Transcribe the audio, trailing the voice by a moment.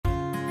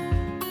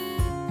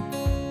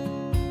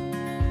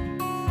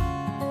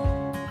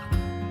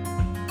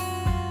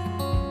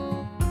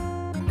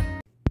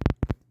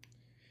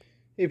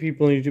Hey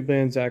people on YouTube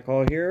land, Zach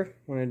Hall here.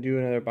 I want to do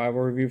another Bible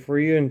review for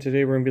you, and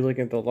today we're going to be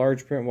looking at the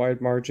large print wide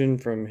margin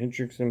from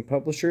Hendrickson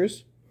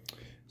Publishers.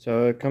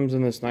 So it comes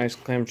in this nice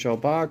clamshell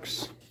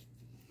box.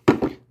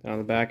 Down on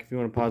the back, if you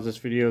want to pause this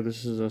video,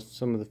 this is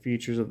some of the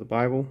features of the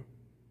Bible.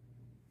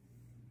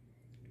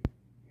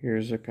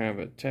 Here's a kind of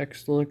a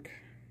text look.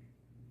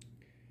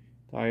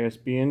 The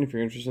ISBN, if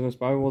you're interested in this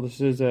Bible,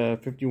 this is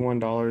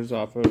 $51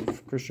 off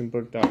of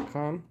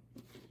christianbook.com,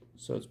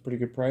 so it's a pretty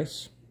good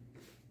price.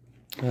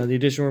 The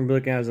edition we're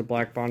looking at is a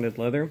black bonded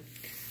leather.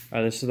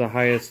 This is the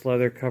highest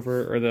leather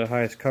cover, or the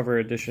highest cover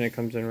edition it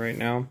comes in right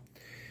now.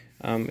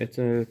 It's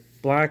a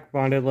black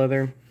bonded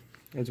leather.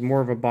 It's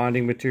more of a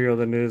bonding material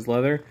than it is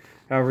leather.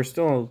 However,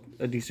 still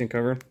a decent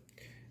cover. It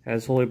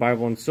has Holy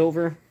Bible in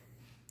silver.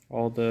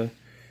 All the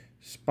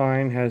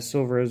spine has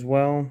silver as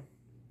well.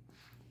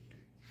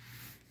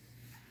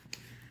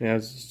 It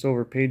has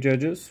silver page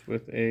edges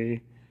with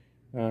a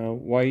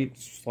white /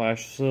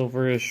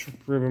 silverish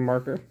ribbon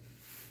marker.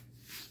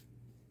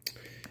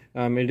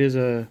 It is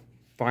a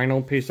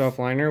vinyl paste-off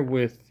liner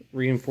with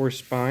reinforced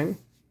spine,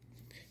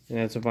 and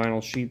that's a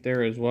vinyl sheet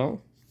there as well.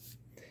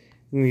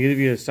 I'm going to give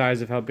you a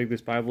size of how big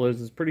this Bible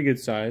is. It's a pretty good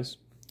size.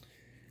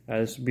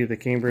 This would be the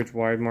Cambridge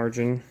wide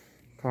margin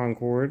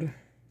Concord.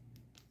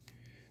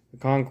 The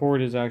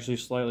Concord is actually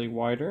slightly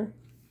wider,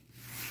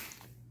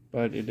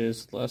 but it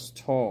is less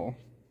tall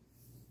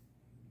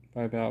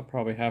by about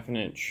probably ½ an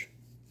inch.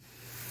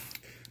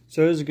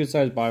 So it is a good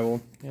sized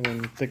Bible, and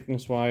then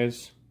thickness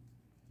wise,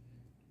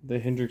 the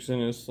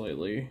Hendrickson is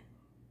slightly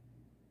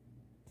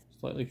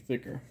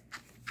thicker.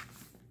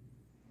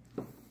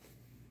 So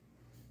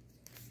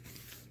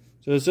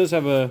this does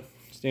have a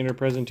standard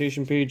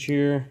presentation page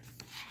here.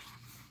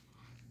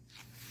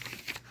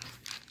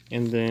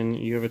 And then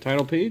you have a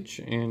title page,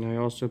 and I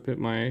also put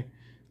my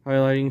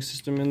highlighting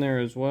system in there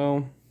as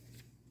well.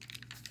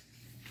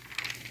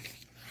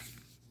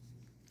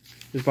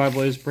 This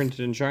Bible is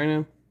printed in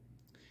China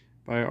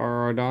by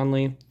R.R.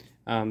 Donnelly.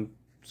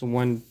 So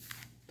one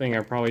thing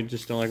I probably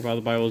just don't like about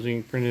the Bible is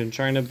being printed in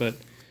China, but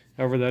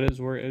however, that is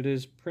where it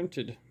is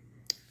printed.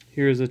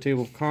 Here's the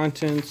table of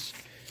contents,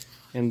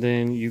 and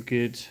then you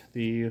get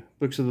the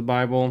books of the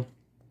Bible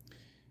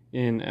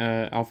in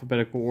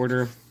alphabetical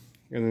order,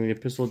 and then the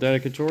epistle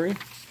dedicatory,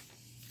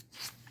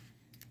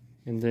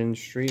 and then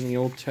straight in the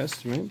Old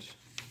Testament.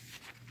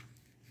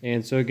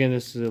 And so again,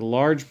 this is a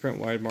large print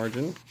wide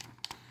margin.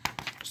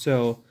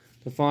 So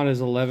the font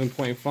is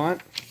 11-point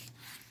font.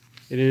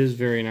 It is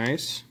very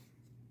nice.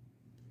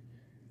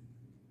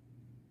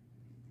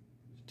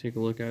 Take a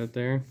look at it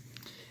there. And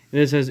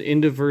this has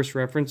end of verse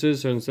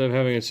references, so instead of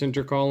having a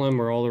center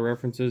column or all the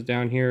references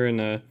down here in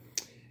the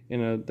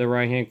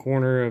right hand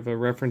corner of a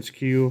reference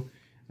queue,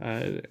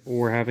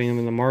 or having them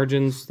in the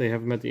margins, they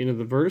have them at the end of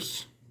the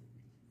verse.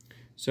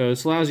 So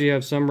this allows you to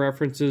have some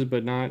references,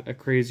 but not a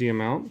crazy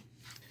amount.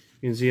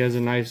 You can see it has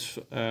a nice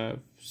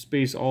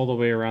space all the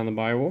way around the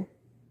Bible.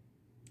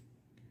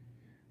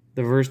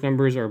 The verse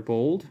numbers are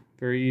bold,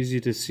 very easy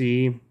to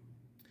see.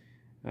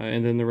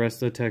 And then the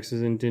rest of the text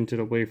is indented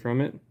away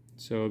from it,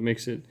 so it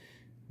makes it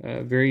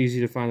very easy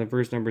to find the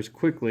verse numbers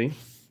quickly.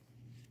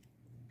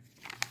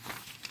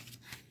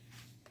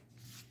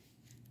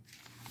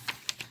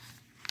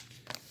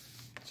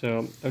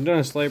 So I've done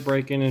a slight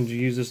break-in and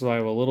use this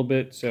Bible a little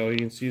bit, so you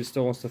can see it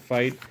still wants to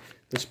fight.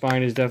 The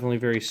spine is definitely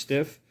very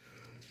stiff.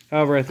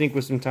 However, I think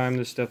with some time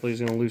this definitely is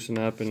going to loosen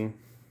up and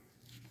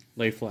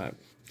lay flat.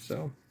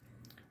 So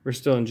we're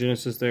still in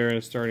Genesis there, and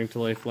it's starting to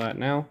lay flat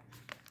now.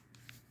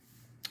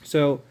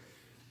 So,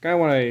 kind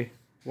of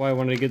why I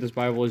wanted to get this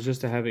Bible is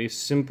just to have a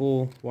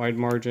simple wide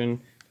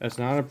margin that's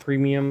not a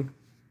premium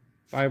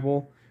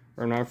Bible,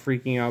 or I'm not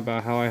freaking out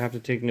about how I have to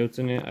take notes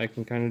in it. I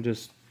can kind of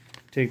just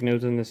take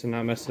notes in this and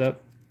not mess it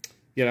up.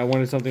 Yet I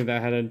wanted something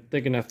that had a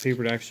thick enough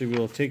paper to actually be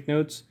able to take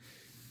notes,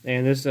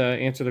 and this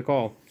answered the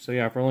call. So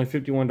yeah, for only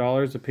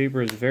 $51, the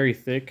paper is very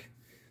thick.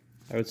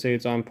 I would say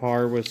it's on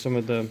par with some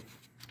of the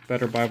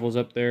better Bibles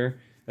up there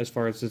as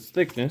far as its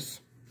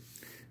thickness.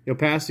 The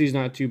opacity is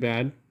not too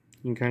bad.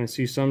 You can kind of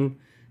see some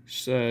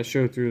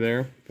show through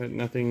there, but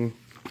nothing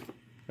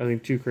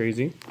too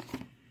crazy.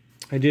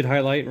 I did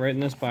highlight right in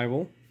this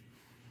Bible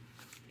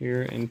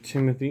here in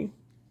Timothy,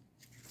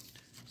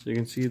 so you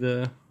can see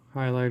the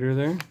highlighter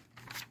there.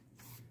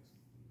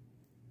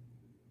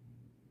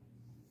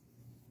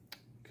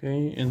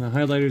 Okay, and the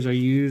highlighters I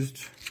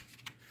used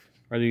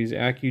are these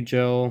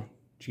AccuGel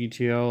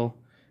GTL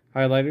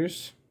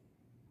highlighters.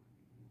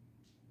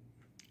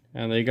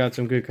 And they got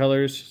some good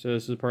colors, so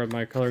this is part of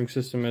my coloring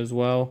system as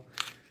well,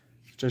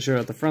 which I showed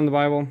at the front of the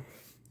Bible.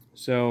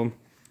 So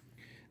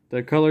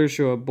the colors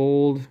show up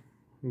bold,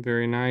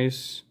 very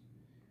nice.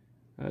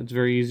 It's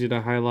very easy to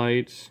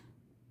highlight,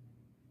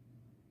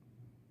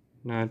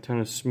 not a ton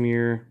of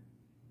smear.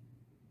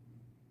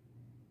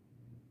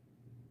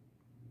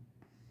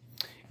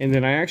 And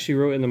then I actually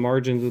wrote in the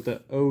margins with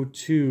the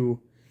 02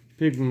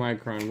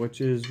 Pigmamicron,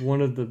 which is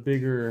one of the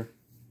bigger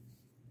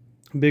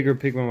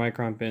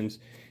Pigmamicron pens.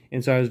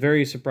 And so I was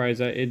very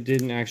surprised that it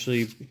didn't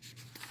actually,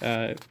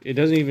 it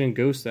doesn't even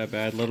ghost that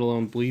bad, let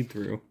alone bleed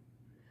through.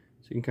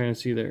 So you can kind of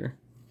see there.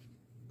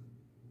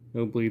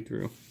 No bleed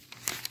through.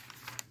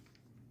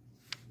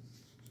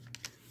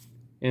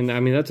 And I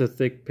mean, that's a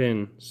thick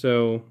pin,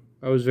 so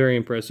I was very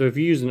impressed. So if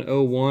you use an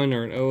 01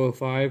 or an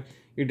 005,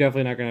 you're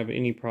definitely not going to have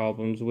any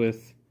problems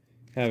with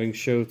having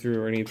show through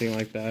or anything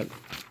like that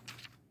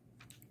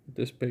with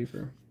this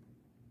paper.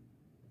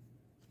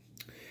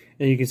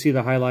 And you can see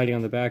the highlighting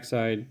on the back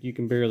side. You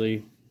can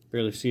barely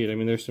see it. I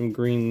mean, there's some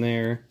green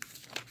there.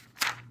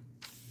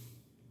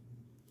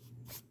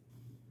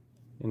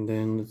 And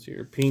then let's see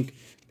here, pink.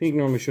 Pink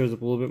normally shows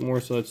up a little bit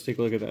more, so let's take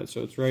a look at that.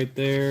 So it's right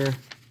there.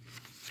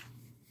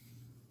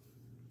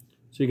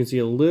 So you can see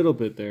a little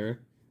bit there,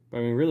 but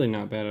I mean, really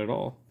not bad at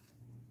all.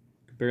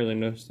 You can barely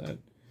notice that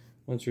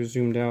once you're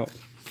zoomed out.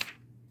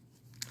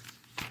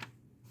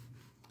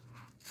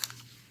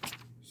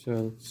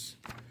 So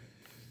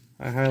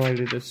I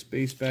highlighted a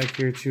space back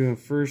here too in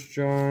 1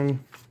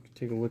 John.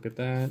 Take a look at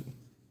that.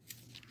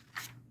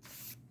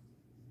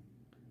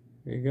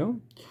 There you go.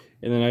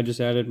 And then I just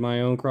added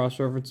my own cross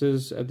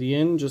references at the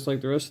end, just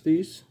like the rest of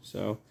these.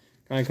 So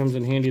kind of comes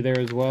in handy there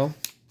as well.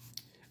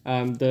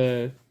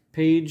 The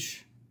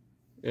page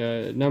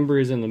number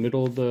is in the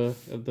middle of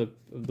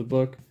the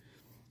book,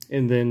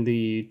 and then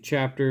the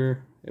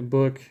chapter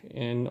book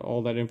and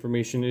all that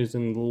information is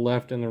in the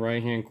left and the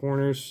right hand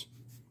corners.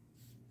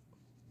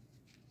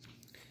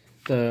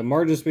 The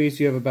margin space,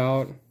 you have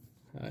about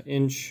an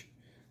inch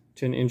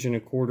to an inch and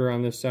a quarter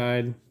on this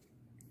side.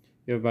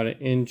 You have about an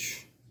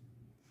inch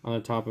on the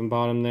top and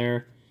bottom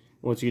there.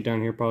 Once you get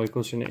down here, probably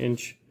closer to an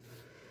inch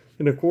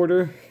and a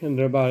quarter, and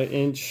about an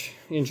inch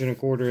and a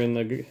quarter in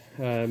the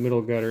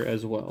middle gutter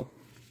as well.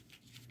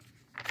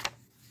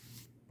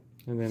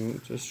 And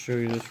then just show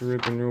you this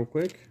ribbon real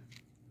quick.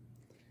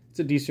 It's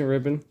a decent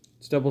ribbon.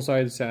 It's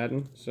double-sided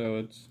satin, so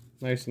it's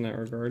nice in that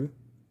regard.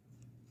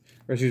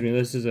 Or excuse me,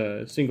 this is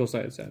a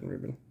single-sided satin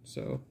ribbon.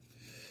 So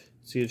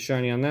see, it's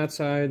shiny on that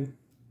side.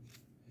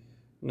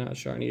 Not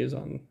shiny as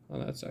on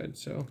that side.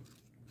 So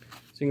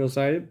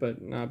single-sided,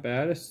 but not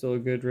bad. It's still a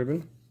good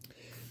ribbon.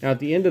 Now at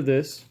the end of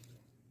this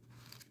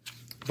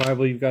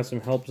Bible, you've got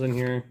some helps in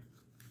here.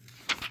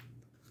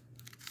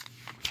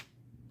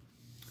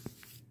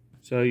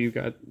 So you've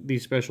got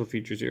these special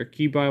features here: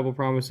 key Bible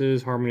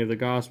promises, harmony of the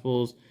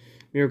Gospels,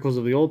 miracles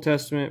of the Old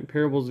Testament,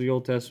 parables of the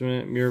Old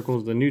Testament,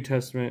 miracles of the New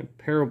Testament,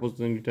 parables of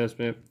the New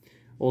Testament,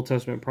 Old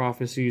Testament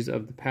prophecies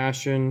of the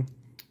Passion,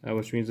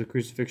 which means the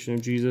crucifixion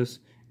of Jesus,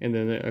 and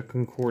then a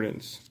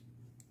concordance.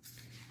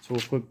 So we'll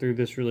flip through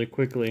this really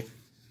quickly.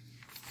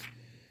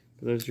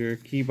 Those are your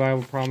key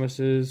Bible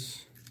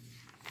promises,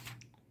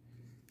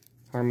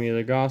 harmony of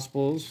the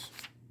Gospels,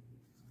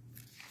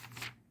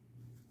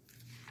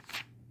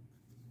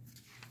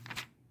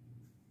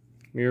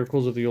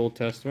 miracles of the Old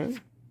Testament,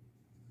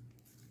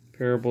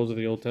 parables of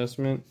the Old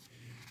Testament,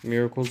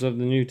 miracles of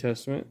the New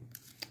Testament,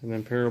 and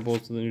then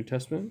parables of the New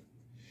Testament,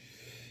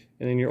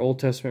 and then your Old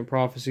Testament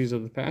prophecies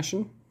of the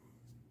Passion,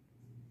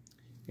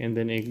 and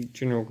then a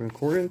general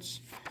concordance.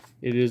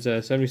 It is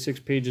 76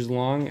 pages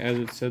long, as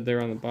it said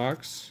there on the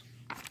box,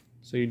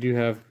 so you do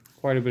have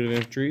quite a bit of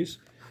entries.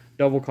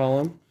 Double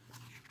column.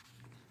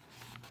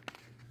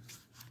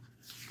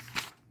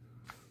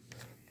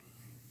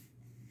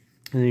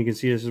 And then you can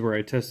see this is where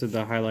I tested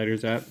the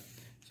highlighters at.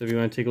 So if you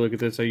want to take a look at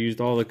this, I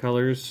used all the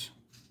colors.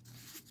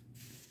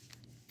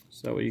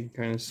 So that way you can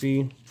kind of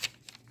see.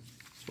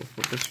 So we'll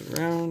flip this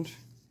around.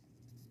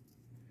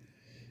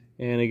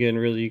 And again,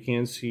 really you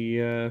can't see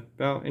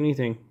about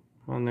anything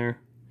on there.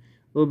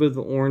 A little bit of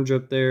the orange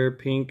up there,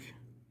 pink.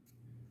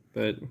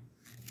 But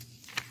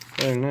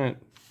other than that,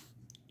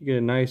 you get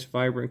a nice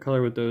vibrant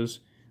color with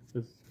those,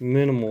 with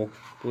minimal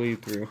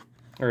bleed through.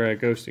 Or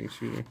ghosting,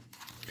 excuse me.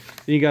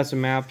 Then you got some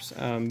maps.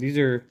 These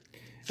are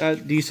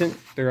decent.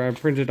 They're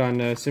printed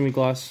on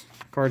semi-gloss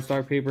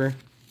cardstock paper.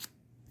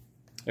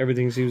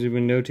 Everything seems to have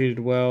been notated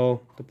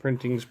well. The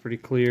printing's pretty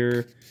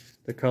clear.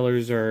 The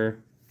colors are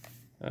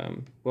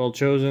well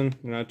chosen.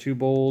 They're not too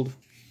bold,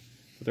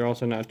 but they're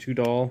also not too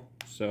dull.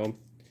 So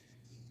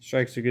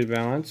strikes a good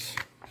balance.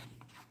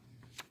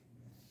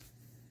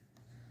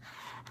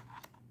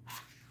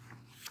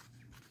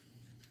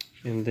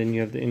 And then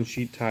you have the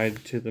in-sheet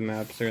tied to the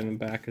maps there in the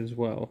back as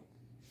well.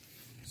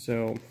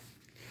 So,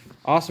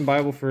 awesome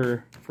Bible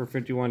for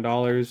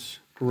 $51.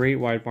 Great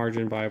wide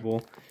margin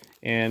Bible.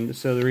 And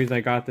so the reason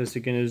I got this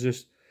again is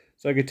just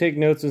so I could take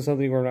notes on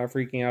something where I'm not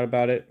freaking out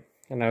about it.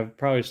 And I've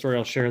probably a story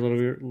I'll share a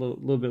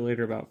little bit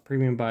later about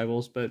premium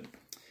Bibles. But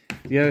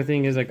the other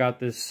thing is I got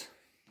this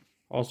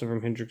also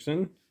from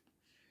Hendrickson.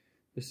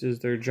 This is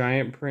their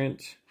giant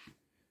print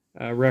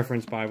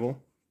reference Bible.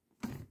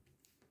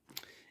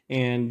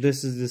 And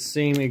this is the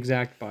same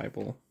exact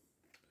Bible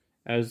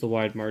as the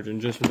wide margin,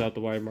 just without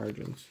the wide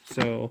margins.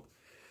 So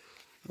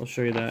I'll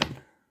show you that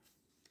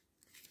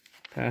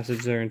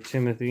passage there in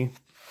Timothy.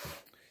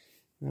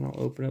 And I'll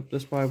open up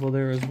this Bible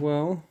there as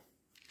well.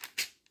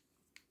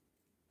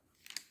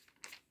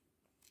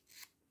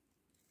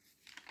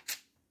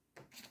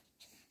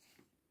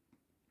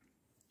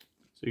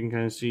 So you can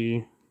kind of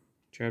see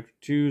chapter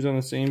 2 is on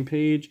the same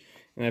page,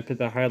 and I put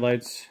the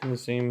highlights in the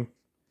same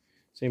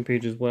Same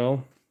page as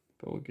well,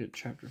 but we'll get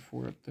chapter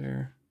 4 up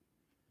there.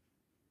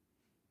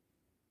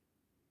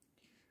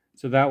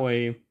 So that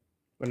way,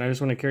 when I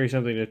just want to carry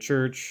something to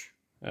church,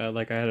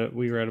 like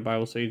we were at a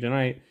Bible study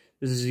tonight,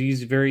 this is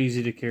easy, very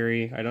easy to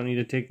carry. I don't need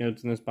to take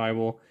notes in this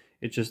Bible.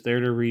 It's just there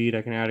to read.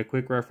 I can add a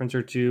quick reference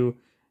or two,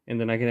 and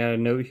then I can add a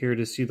note here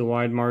to see the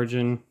wide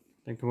margin.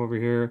 Then come over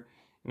here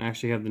and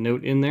actually have the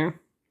note in there.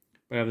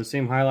 But I have the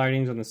same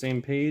highlightings on the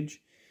same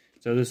page.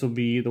 So this will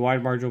be, the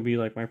wide margin will be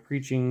like my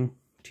preaching,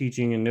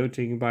 teaching, and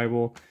note-taking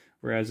Bible,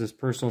 whereas this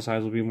personal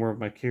size will be more of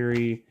my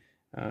carry,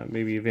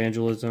 maybe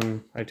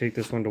evangelism. I take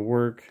this one to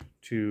work,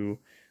 to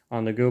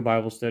on-the-go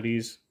Bible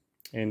studies,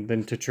 and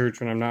then to church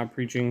when I'm not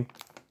preaching.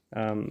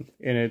 And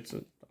it's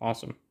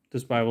awesome.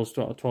 This Bible is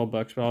 12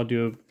 bucks, but I'll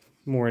do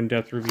a more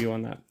in-depth review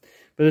on that.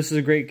 But this is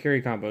a great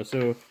carry combo. So,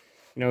 you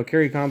know,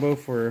 carry combo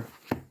for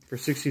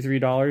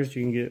 $63,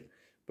 you can get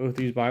both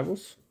these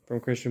Bibles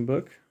from Christian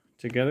Book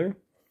together.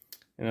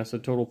 And that's the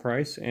total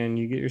price, and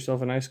you get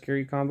yourself a nice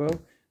carry combo.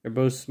 They're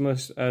both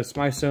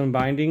Smyth-sewn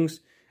bindings.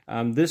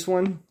 This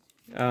one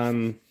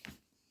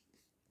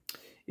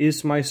is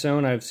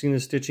Smyth-sewn. I've seen the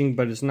stitching,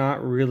 but it's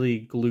not really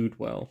glued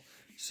well.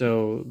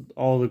 So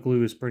all the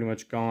glue is pretty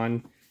much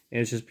gone,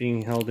 and it's just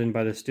being held in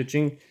by the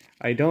stitching.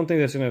 I don't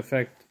think that's going to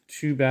affect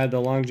too bad the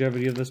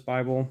longevity of this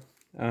Bible.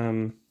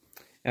 And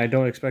I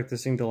don't expect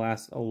this thing to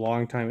last a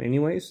long time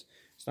anyways.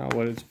 It's not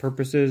what its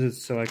purpose is.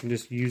 It's so I can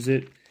just use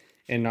it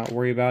and not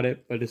worry about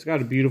it. But it's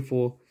got a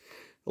beautiful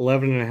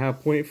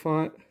 11.5 point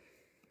font,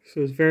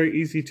 so it's very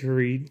easy to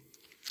read.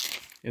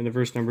 And the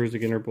verse numbers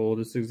again are bold.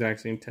 It's the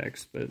exact same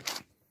text,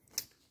 but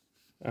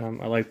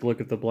I like the look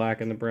of the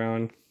black and the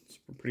brown. It's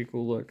a pretty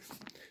cool look.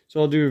 So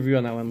I'll do a review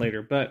on that one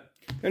later. But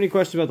if you have any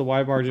questions about the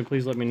wide margin,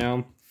 please let me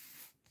know.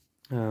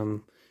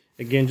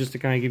 Again, just to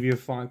kind of give you a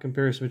font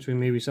comparison between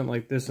maybe something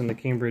like this and the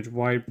Cambridge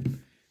wide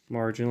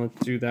margin.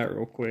 Let's do that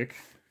real quick.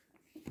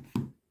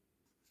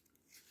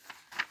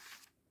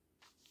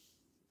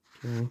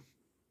 Okay.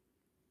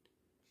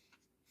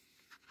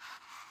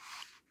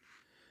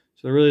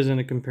 So there really isn't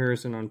a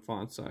comparison on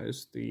font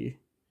size. The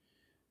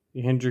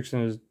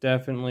Hendrickson is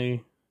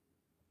definitely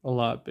a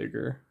lot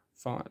bigger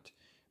font,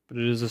 but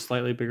it is a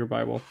slightly bigger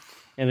Bible.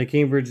 And the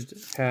Cambridge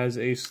has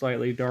a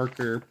slightly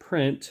darker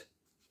print.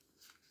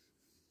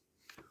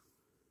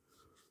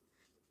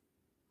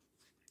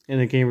 And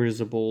the Cambridge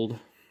is a bold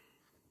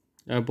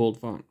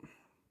font,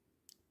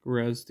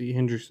 whereas the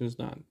Hendrickson is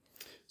not.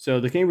 So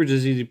the Cambridge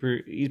is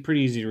pretty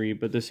easy to read,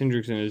 but this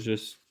Hendrickson is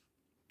just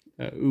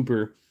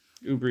uber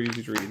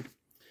easy to read.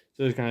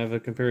 So there's kind of a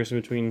comparison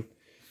between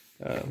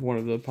one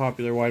of the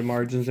popular wide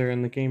margins there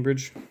and the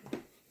Cambridge.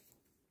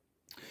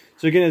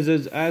 So again,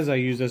 as I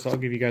use this, I'll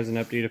give you guys an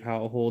update of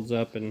how it holds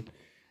up. And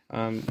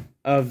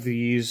of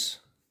these,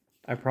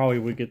 I probably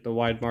would get the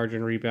wide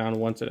margin rebound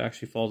once it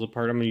actually falls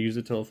apart. I'm going to use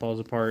it till it falls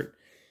apart,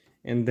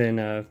 and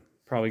then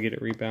probably get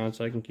it rebound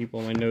so I can keep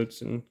all my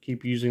notes and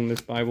keep using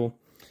this Bible.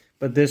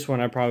 But this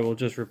one I probably will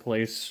just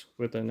replace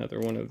with another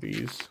one of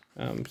these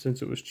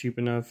since it was cheap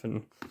enough,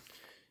 and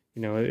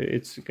you know,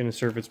 it's going to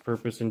serve its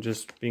purpose in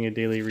just being a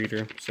daily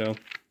reader. So,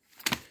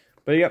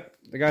 but yep,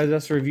 guys,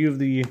 that's a review of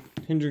the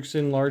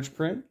Hendrickson large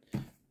print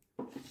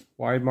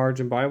wide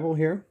margin Bible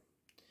here.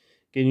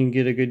 Again, you can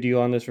get a good deal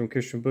on this from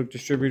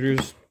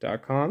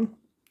ChristianBookDistributors.com.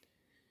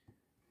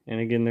 And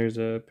again, there's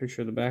a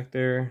picture of the back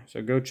there.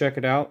 So go check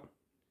it out.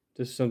 If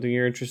this is something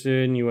you're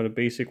interested in, you want a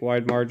basic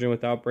wide margin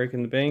without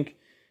breaking the bank,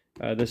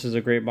 this is a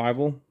great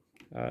Bible.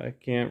 I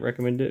can't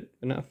recommend it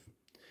enough.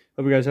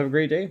 Hope you guys have a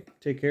great day.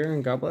 Take care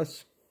and God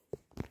bless.